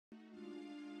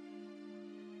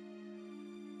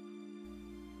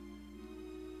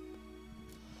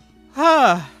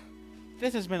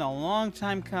This has been a long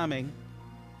time coming.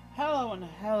 Hello and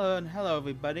hello and hello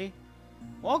everybody.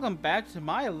 Welcome back to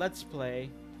my Let's Play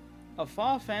of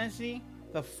Final Fantasy,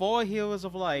 the Four Heroes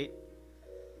of Light.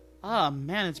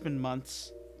 Man, it's been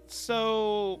months.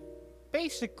 So,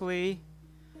 basically,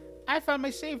 I found my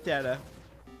save data.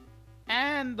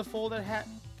 And the folder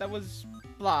that was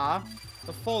blah,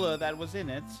 the folder that was in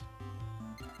it.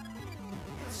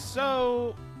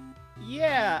 So,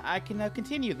 yeah, I can now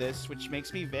continue this, which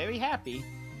makes me very happy.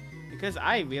 Because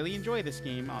I really enjoy this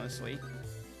game, honestly.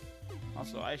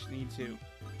 Also, I actually need to...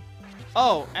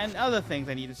 Oh, and other things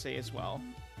I need to say as well.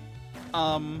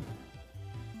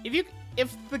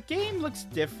 If the game looks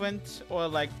different, or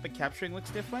like the capturing looks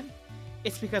different,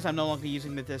 it's because I'm no longer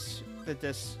using the disc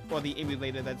or the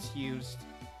emulator that's used.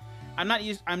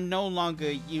 I'm no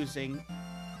longer using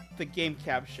the game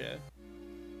capture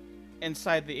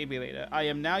inside the emulator. I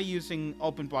am now using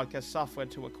open broadcast software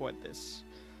to record this.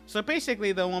 So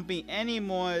basically there won't be any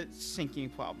more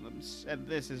syncing problems, and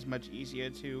this is much easier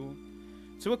to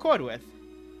record with.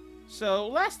 So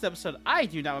last episode I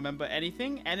do not remember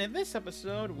anything, and in this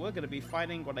episode we're going to be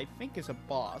fighting what I think is a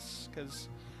boss, because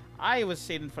I was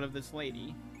sitting in front of this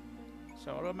lady.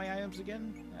 So what are my items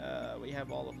again? We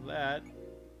have all of that.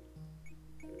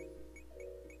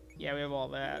 Yeah, we have all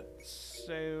that.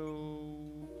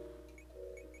 So...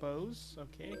 bows?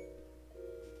 Okay.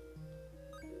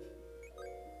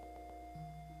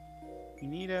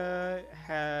 Unita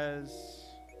has...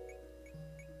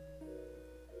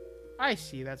 I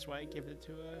see, that's why I give it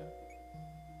to her.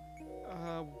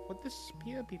 Would the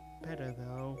spear be better,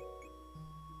 though?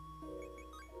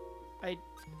 I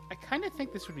kind of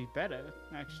think this would be better,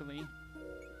 actually.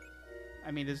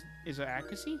 I mean, is there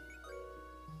accuracy?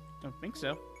 Don't think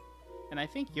so. And I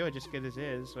think you're just good as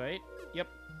is, right? Yep.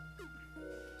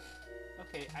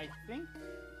 Okay, I think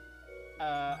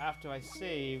after I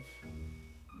save,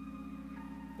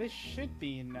 this should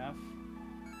be enough.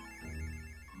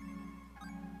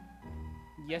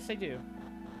 Yes, I do.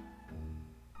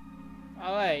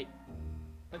 Alright.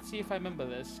 Let's see if I remember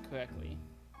this correctly.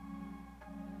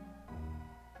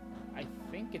 I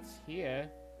think it's here.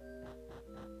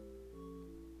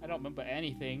 I don't remember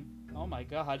anything. Oh my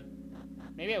god.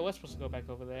 Maybe I was supposed to go back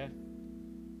over there.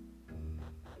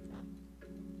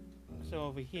 So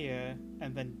over here,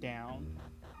 and then down.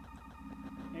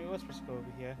 Maybe I was supposed to go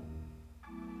over here.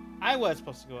 I was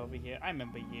supposed to go over here. I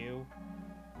remember you.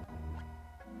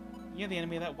 You're the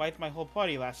enemy that wiped my whole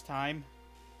party last time.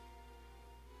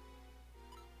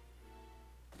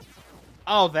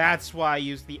 Oh, that's why I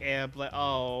used the air blade.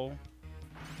 Oh.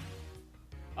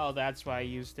 Oh, that's why I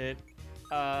used it.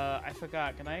 I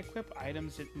forgot. Can I equip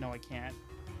items? No, I can't.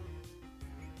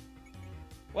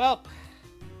 Well,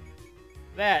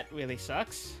 that really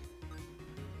sucks.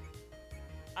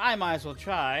 I might as well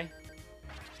try.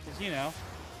 Because, you know,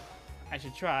 I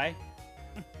should try.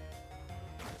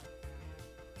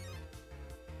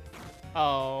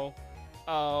 Oh.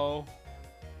 Oh.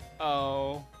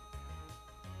 Oh.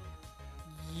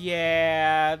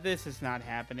 Yeah, this is not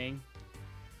happening.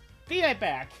 Be right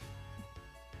back.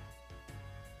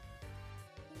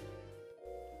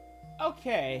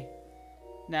 Okay.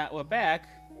 Now we're back.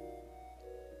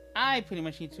 I pretty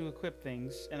much need to equip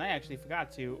things, and I actually forgot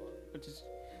to, which is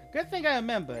good thing I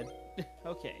remembered.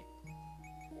 Okay.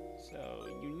 So,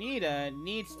 Unita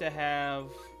needs to have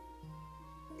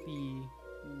the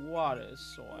water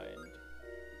sword.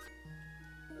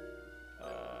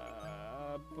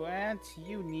 Brant,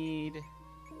 you need...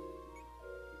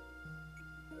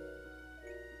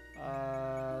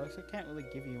 looks like I can't really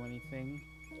give you anything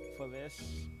for this.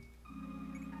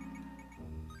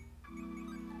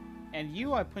 And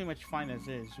you are pretty much fine as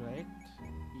is, right?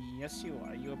 Yes, you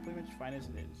are. You are pretty much fine as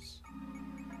it is.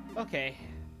 Okay.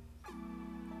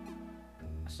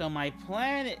 So my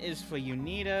plan is for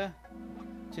Unita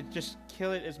to just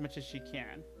kill it as much as she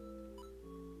can.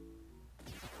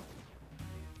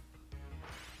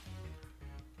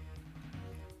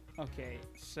 Okay,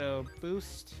 so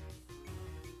boost,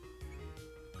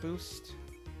 boost,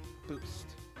 boost.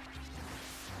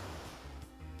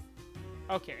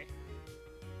 Okay.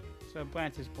 So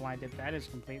Brant is blinded. That is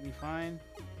completely fine.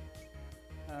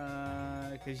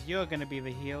 Because you're gonna be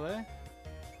the healer.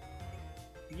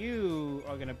 You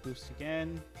are gonna boost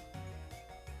again.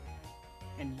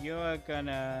 And you're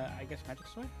gonna, I guess, magic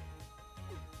sword?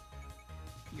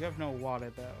 You have no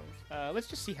water though. Let's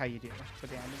just see how you do for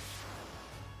damage.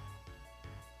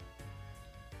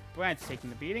 Brant's taking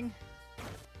the beating.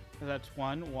 So that's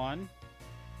 1.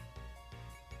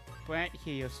 Brant,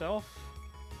 heal yourself.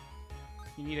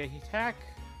 You need a attack.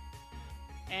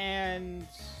 And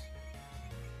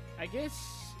I guess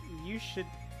you should...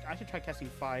 I should try casting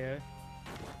fire.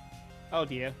 Oh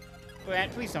dear.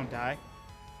 Brant, please don't die.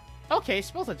 Okay,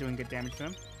 spells are doing good damage to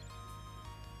him.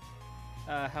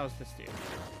 How's this do?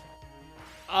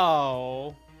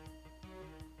 Oh.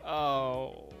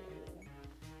 Oh.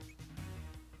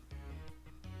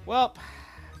 Well,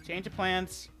 change of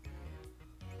plans.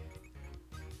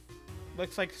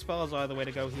 Looks like spells are the way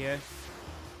to go here.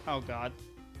 Oh god.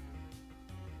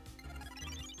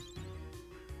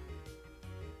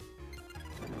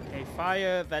 Okay,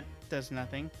 fire, that does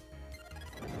nothing.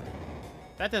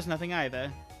 That does nothing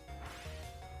either.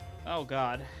 Oh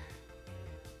god.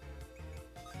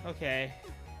 Okay.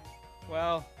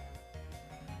 Well.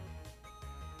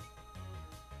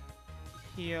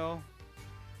 Heal.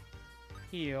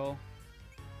 Heal.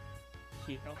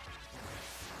 Heal.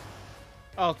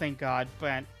 Oh, thank god.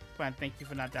 Brant, thank you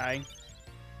for not dying.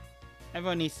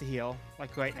 Everyone needs to heal,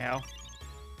 like right now.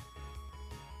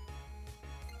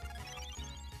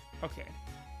 Okay.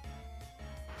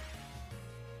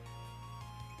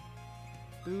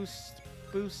 Boost,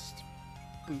 boost,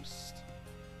 boost.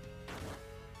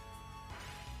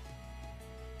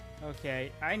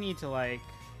 Okay, I need to, like,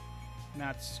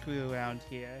 not screw around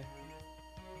here.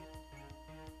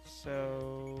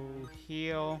 So,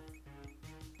 heal.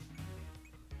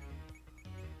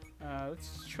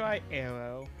 Let's try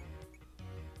arrow.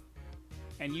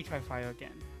 And you try fire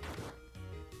again.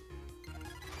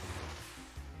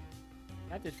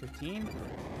 That did 15.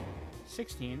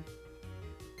 16.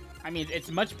 I mean, it's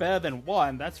much better than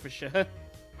 1, that's for sure.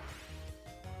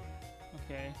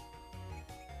 Okay.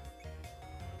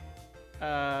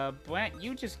 Brant,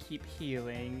 you just keep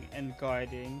healing and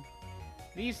guarding.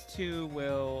 These two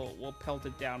will pelt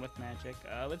it down with magic.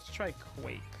 Let's try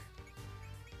Quake.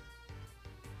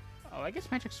 Oh, I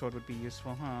guess Magic Sword would be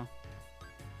useful, huh?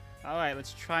 Alright,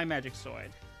 let's try Magic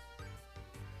Sword.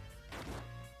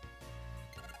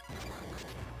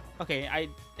 Okay, I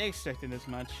expected as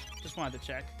much. Just wanted to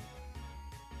check.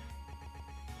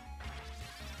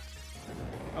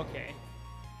 Okay.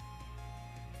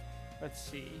 Let's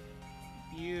see.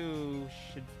 You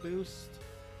should boost.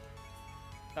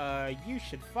 You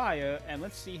should fire, and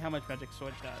let's see how much Magic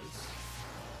Sword does.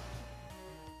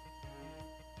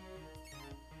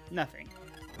 Nothing.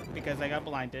 Because I got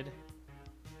blinded.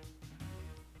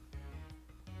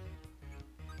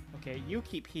 Okay, you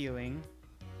keep healing.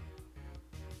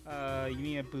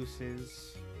 Yumia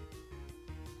boosts.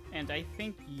 And I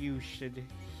think you should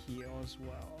heal as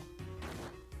well.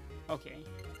 Okay,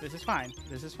 this is fine.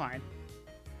 This is fine.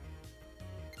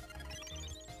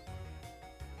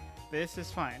 This is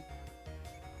fine.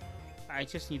 I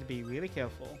just need to be really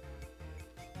careful.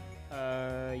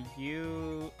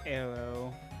 You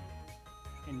arrow.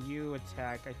 And you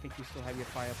attack. I think you still have your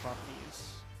fire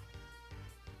properties.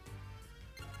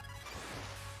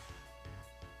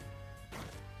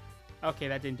 Okay,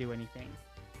 that didn't do anything.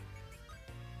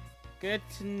 Good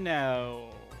to know.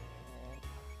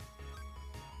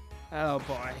 Oh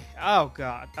boy. Oh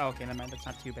god. Okay, never mind. That's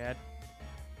not too bad.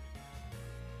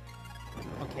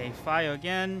 Okay, fire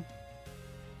again.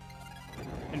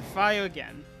 And fire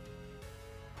again.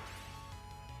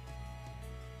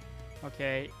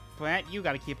 Okay, Brant, you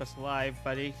gotta keep us alive,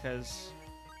 buddy, cause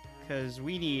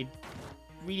we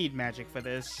need magic for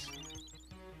this.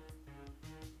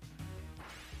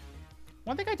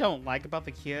 One thing I don't like about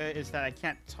the cure is that I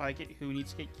can't target who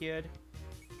needs to get cured.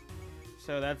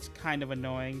 So that's kind of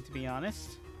annoying, to be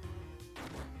honest.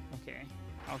 Okay,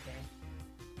 okay.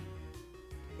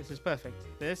 This is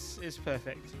perfect. This is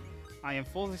perfect. I am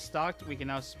fully stocked. We can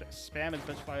now spam as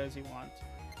much fire as you want.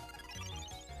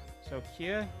 So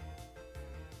cure.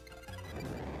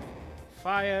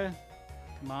 Fire.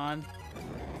 Come on.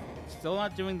 Still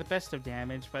not doing the best of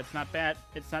damage, but it's not bad.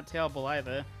 It's not terrible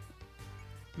either.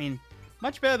 I mean,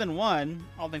 much better than 1,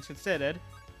 all things considered.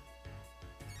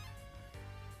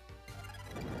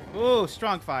 Ooh,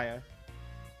 strong fire.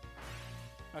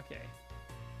 Okay.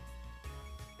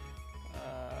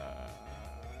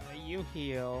 You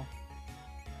heal.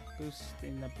 Boost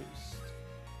in the boost.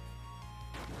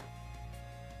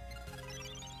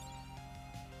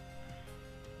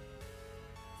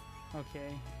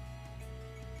 Okay.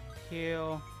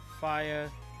 Heal. Fire.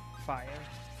 Fire.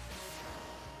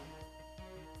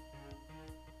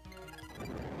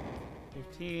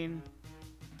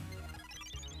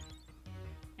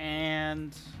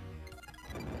 And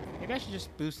maybe I should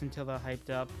just boost until they're hyped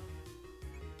up.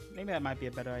 Maybe that might be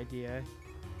a better idea.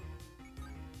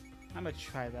 I'm gonna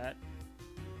try that.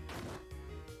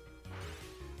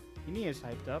 Yumi is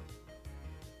hyped up.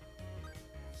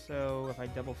 So if I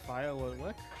double fire, will it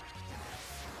work?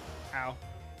 Ow.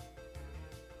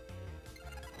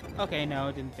 Okay,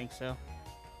 no, didn't think so.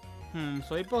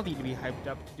 So they both need to be hyped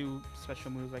up to do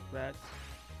special moves like that.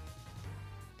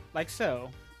 Like so.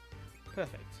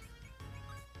 Perfect.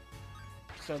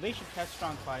 So they should catch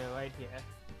Strong Fire right here.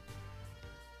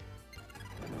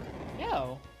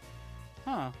 Yo!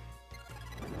 Huh.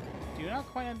 Do not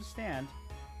quite understand.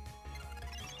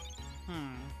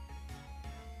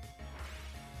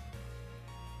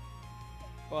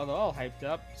 Well, they're all hyped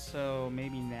up, so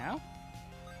maybe now?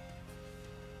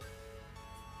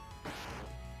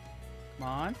 Come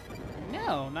on.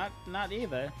 No, not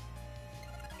either.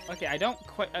 Okay, I don't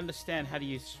quite understand how to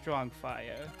use Strong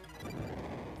Fire.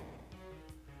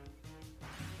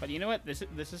 But you know what?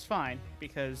 This is fine,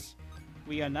 because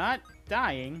we are not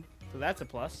dying, so that's a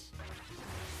plus.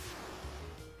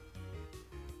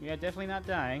 We are definitely not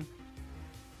dying.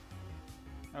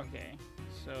 Okay,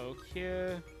 so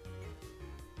cure.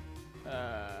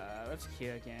 Let's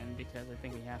cure again, because I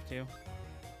think we have to.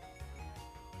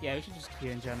 Yeah, we should just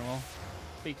cure in general,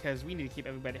 because we need to keep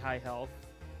everybody high health.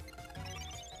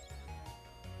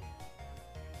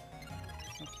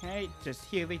 Okay, just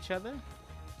heal each other.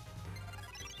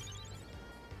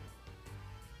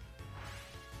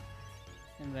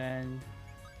 And then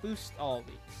boost all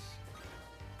these.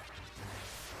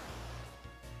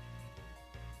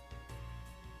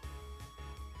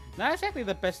 Not exactly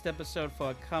the best episode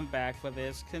for a comeback for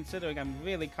this, considering I'm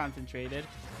really concentrated.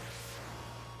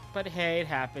 But hey, it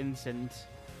happens, and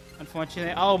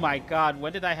unfortunately... Oh my god,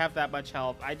 when did I have that much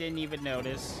health? I didn't even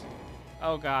notice.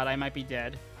 Oh god, I might be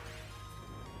dead.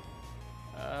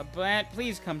 Brant,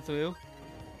 please come through.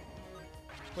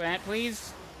 Brant,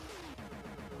 please.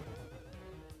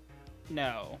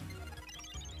 No.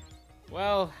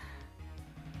 Well...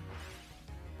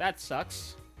 That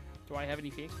sucks. Do I have any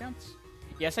PX counts?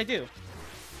 Yes, I do.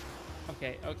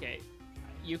 Okay, okay.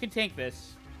 You can take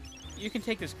this. You can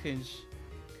take this,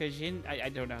 Kujin. I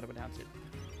don't know how to pronounce it.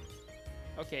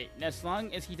 Okay, as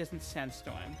long as he doesn't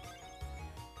sandstorm.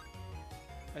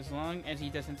 As long as he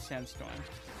doesn't sandstorm.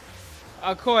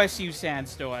 Of course you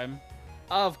sandstorm.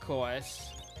 Of course.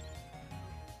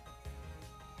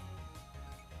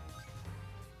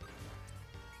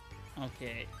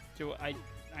 Okay. Do I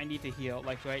need to heal,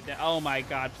 like, right now. Oh my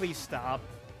god, please stop.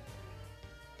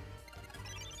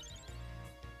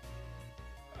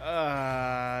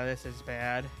 This is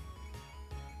bad.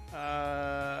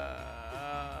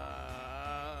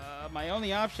 My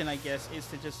only option, I guess, is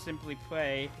to just simply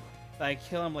pray that I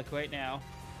kill him, like, right now.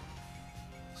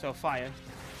 So, fire.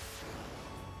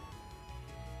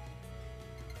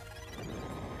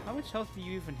 How much health do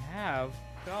you even have?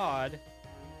 God.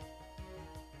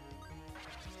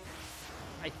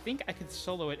 I think I could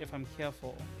solo it if I'm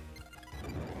careful.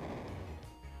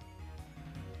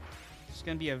 It's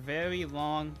gonna be a very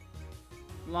long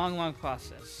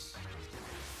process.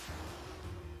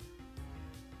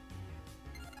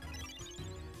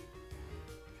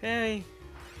 Very,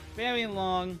 very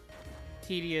long,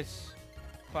 tedious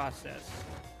process.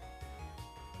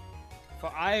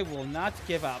 For I will not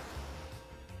give up.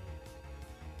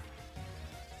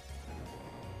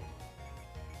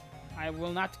 I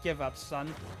will not give up,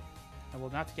 son. I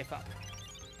will not give up.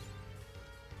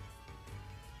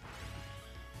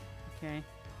 Okay.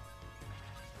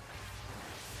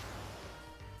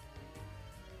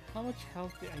 How much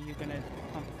health are you gonna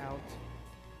pump out?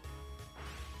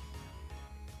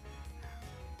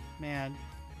 Man,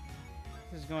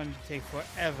 this is going to take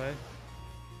forever.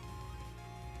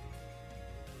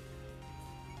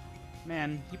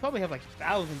 Man, you probably have like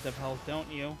thousands of health,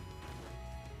 don't you?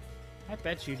 I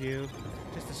bet you do.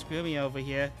 Just to screw me over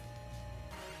here.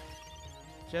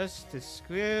 Just to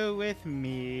screw with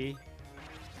me.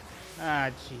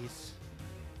 Ah, jeez.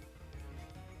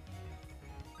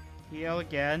 Heal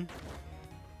again.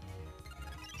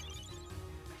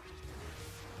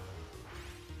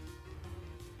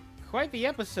 Quite the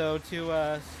episode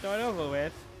to start over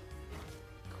with.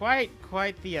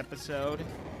 Quite the episode.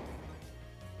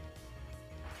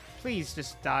 Please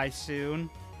just die soon.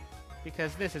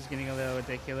 Because this is getting a little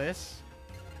ridiculous.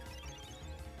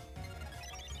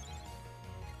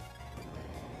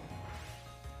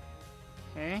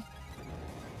 Okay.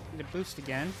 Need to boost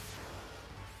again.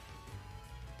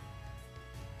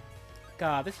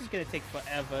 God, this is gonna take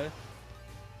forever.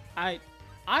 I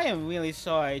am really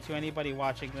sorry to anybody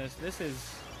watching this. This is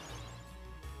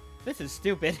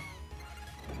stupid.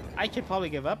 I could probably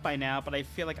give up by now, but I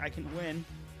feel like I can win.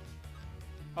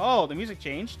 Oh, the music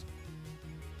changed.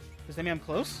 Does that mean I'm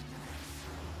close?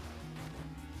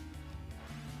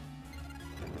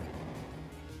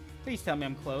 Please tell me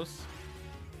I'm close.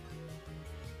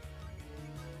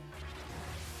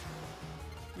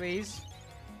 Please.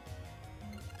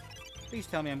 Please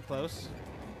tell me I'm close.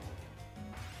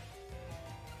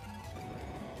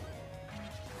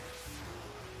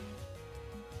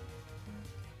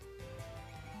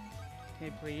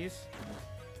 Okay, please.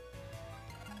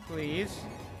 Please.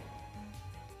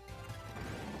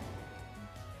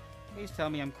 Please tell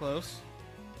me I'm close.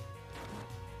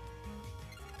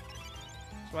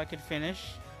 So I could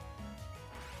finish.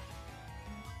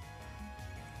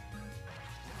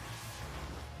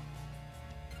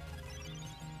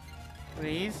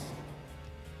 Please.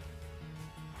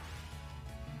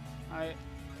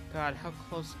 God, how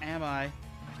close am I?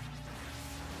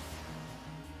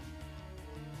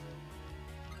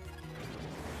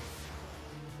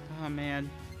 Oh, man.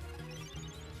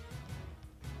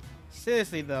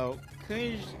 Seriously, though,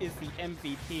 Courage is the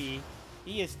MVP.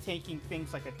 He is taking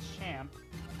things like a champ.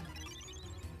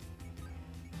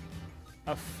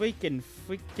 A freaking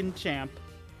champ.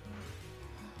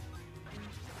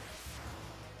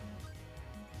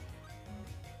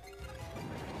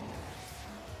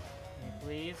 Okay,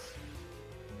 please.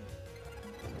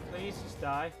 Please, just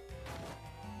die.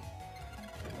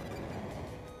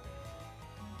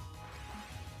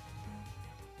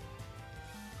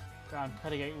 God, I'm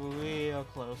cutting it real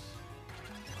close.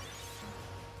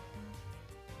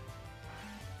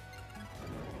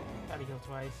 Gotta heal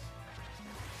twice.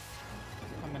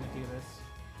 I'm gonna do this.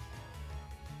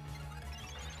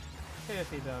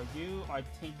 Seriously though, you are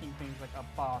taking things like a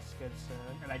boss, good sir,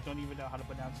 and I don't even know how to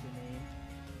pronounce your name.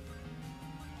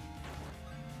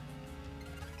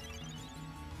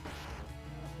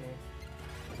 Okay.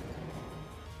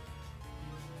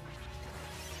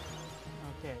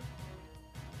 Okay.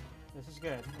 This is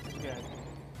good. This is good.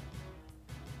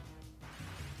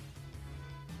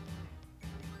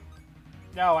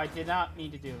 No, I did not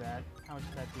mean to do that. How much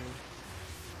did that do?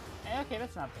 Okay,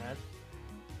 that's not bad.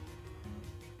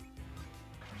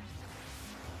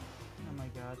 Oh my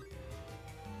god.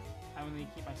 I really need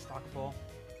to keep my stock full.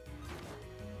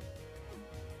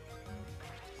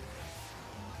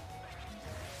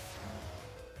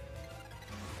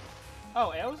 Oh,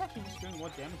 arrow's actually just doing more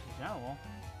damage in general.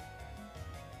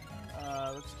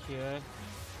 Let's cure.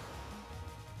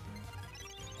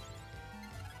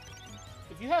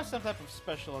 If you have some type of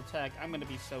special attack, I'm gonna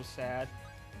be so sad.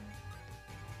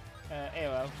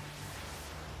 Arrow.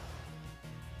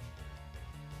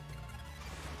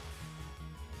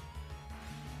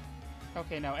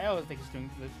 Okay, now Arrow I think is doing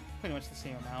pretty much the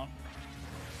same amount.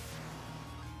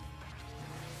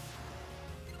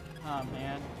 Oh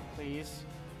man, please.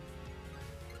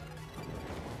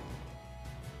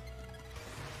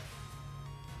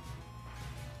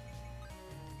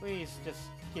 Please, just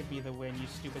give me the win, you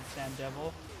stupid sand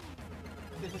devil.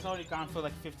 This has already gone for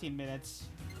like 15 minutes.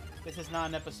 This is not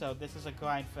an episode, this is a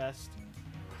grind fest.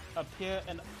 A pure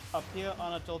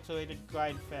unadulterated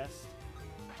grind fest.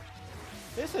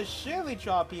 This has surely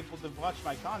draw people to watch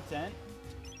my content.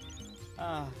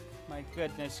 Ah, my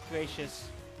goodness gracious.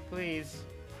 Please.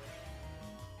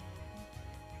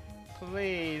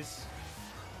 Please.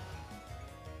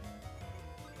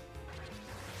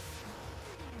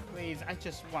 Please, I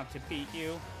just want to beat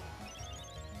you.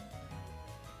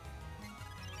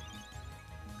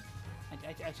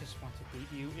 I just want to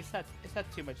beat you. Is that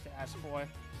too much to ask for?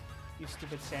 You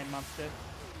stupid sand monster.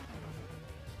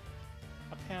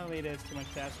 Apparently it is too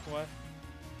much to ask for.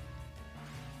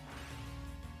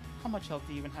 How much health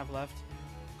do you even have left?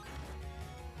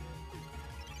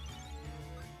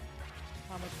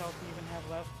 How much health do you even have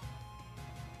left?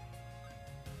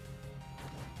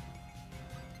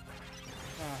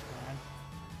 Oh, man.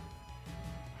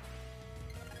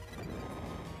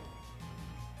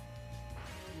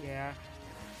 Yeah.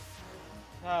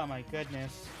 Oh my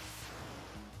goodness.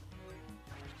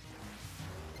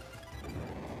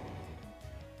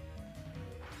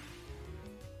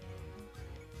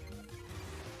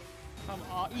 Come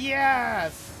on.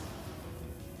 Yes!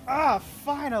 Ah,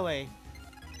 finally!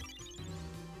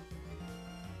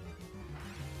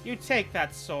 You take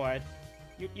that sword.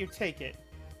 You take it.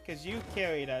 Because you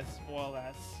carried us, more or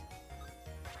less.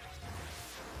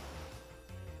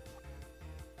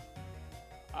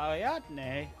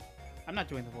 Ariadne? I'm not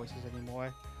doing the voices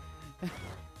anymore.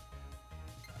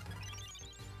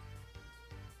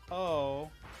 Oh.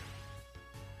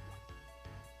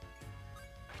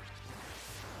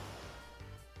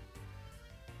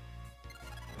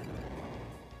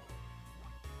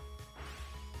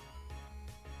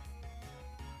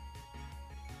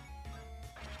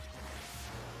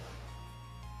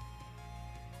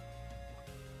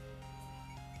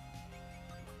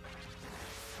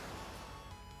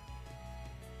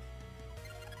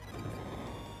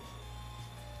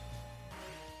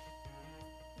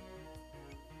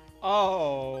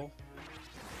 Oh.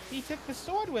 He took the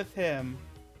sword with him.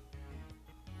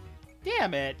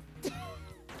 Damn it.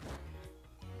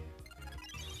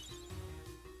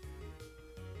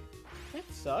 That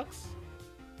sucks.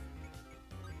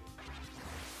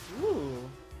 Ooh.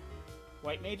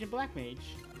 White mage and black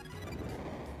mage.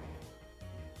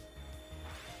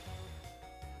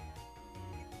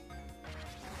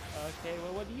 Okay,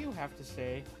 well, what do you have to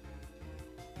say?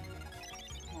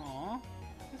 Aw,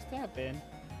 what's that been?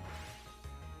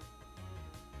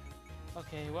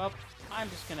 Okay, well, I'm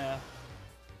just gonna...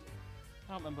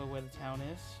 I don't remember where the town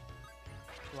is.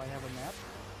 Do I have a map?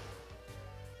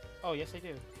 Oh, yes I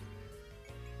do.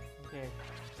 Okay.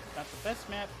 Not the best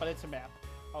map, but it's a map.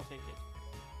 I'll take it.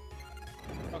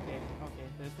 Okay, okay,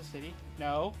 there's the city.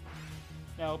 No.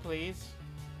 No, please.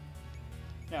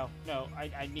 No, no,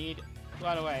 I need...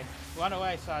 Run away. Run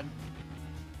away, son.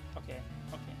 Okay,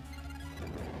 okay.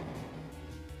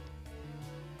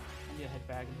 I need to head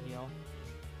back and heal.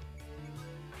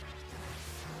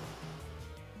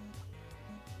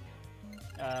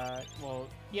 Well,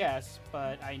 yes,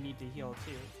 but I need to heal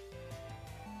too.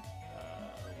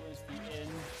 Where's the inn?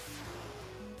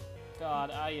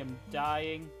 God, I am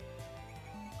dying.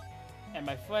 And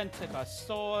my friend took a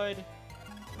sword.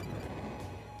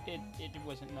 It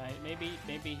wasn't nice.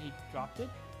 Maybe he dropped it?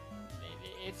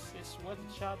 It's worth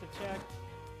a shot to check.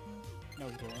 No,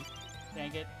 he didn't.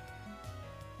 Dang it.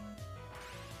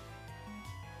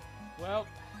 Well,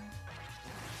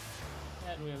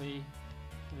 that really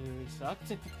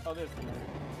sucked. Oh, there's the other.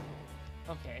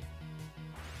 Okay.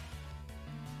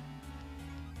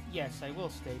 Yes, I will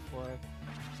stay for...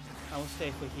 I will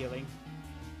stay for healing.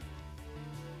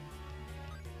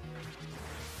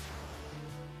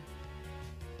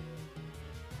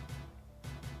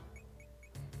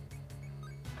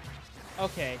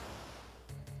 Okay.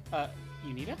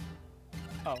 You need it?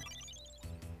 Oh.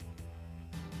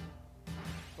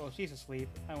 Well, she's asleep.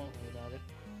 I won't worry about it.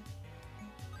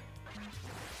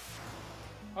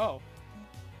 Oh.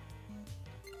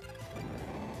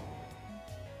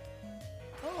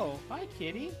 Oh, hi,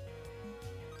 kitty.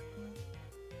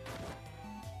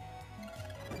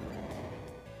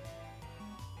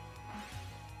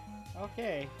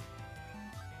 Okay.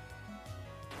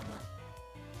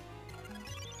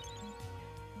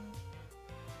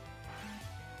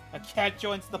 A cat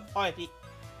joins the party.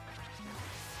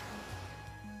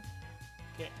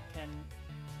 Can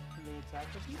they attack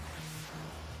with you?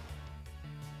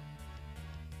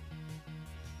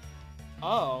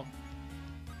 Oh.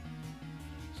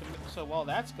 So while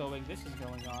that's going, this is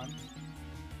going on.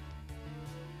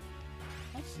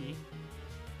 I see.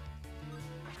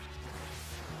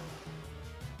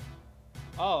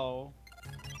 Oh.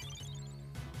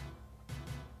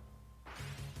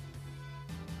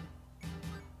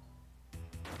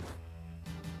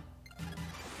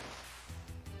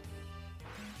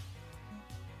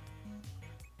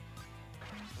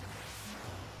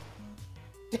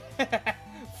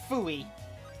 Phooey.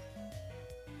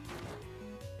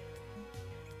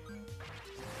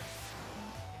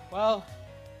 Well,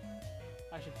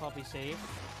 I should probably save.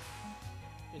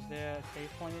 Is there a save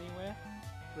point anywhere?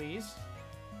 Please?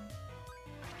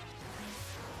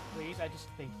 Please, I just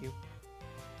thank you.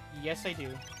 Yes, I do.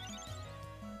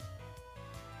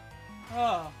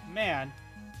 Oh, man.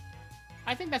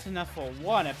 I think that's enough for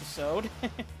one episode.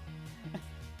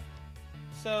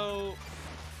 So,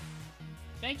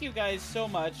 thank you guys so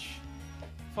much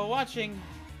for watching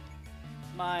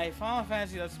my Final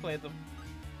Fantasy Let's Play.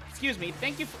 Excuse me,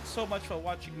 thank you so much for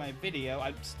watching my video.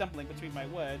 I'm stumbling between my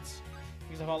words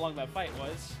because of how long that fight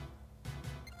was.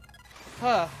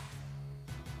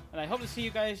 And I hope to see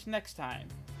you guys next time.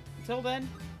 Until then,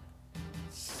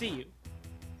 see you.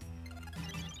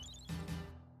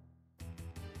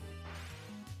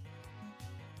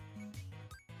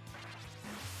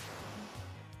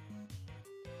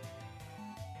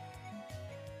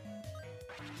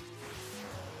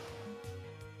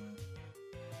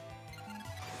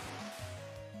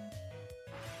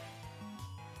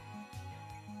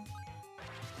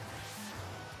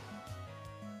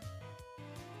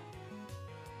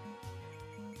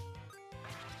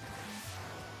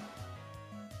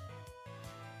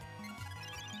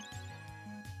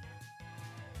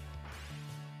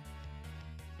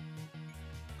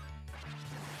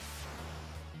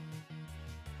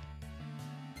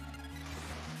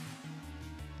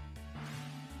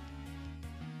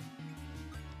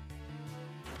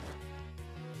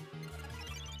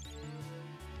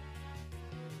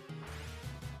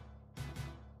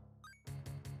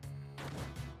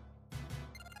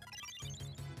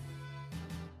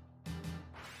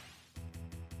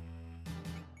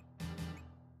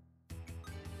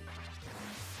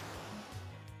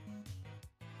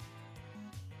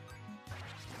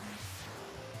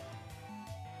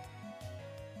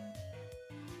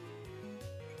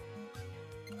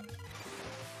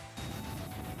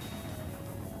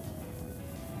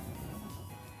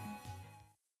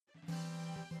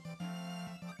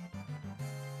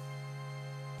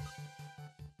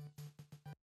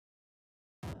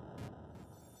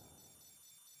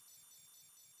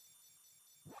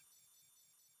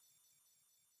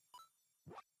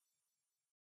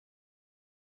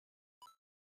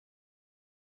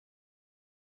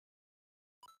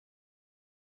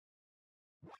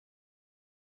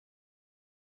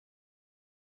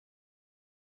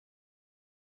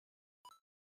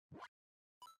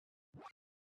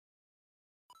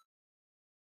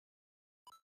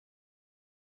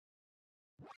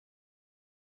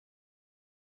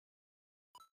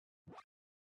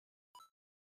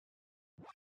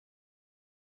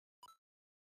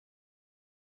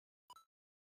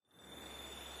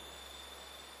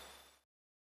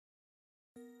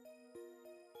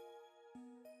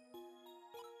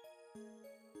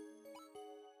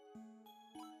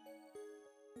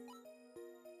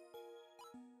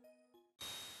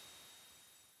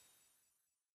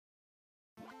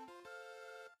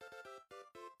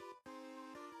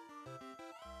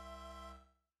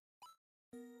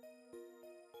 You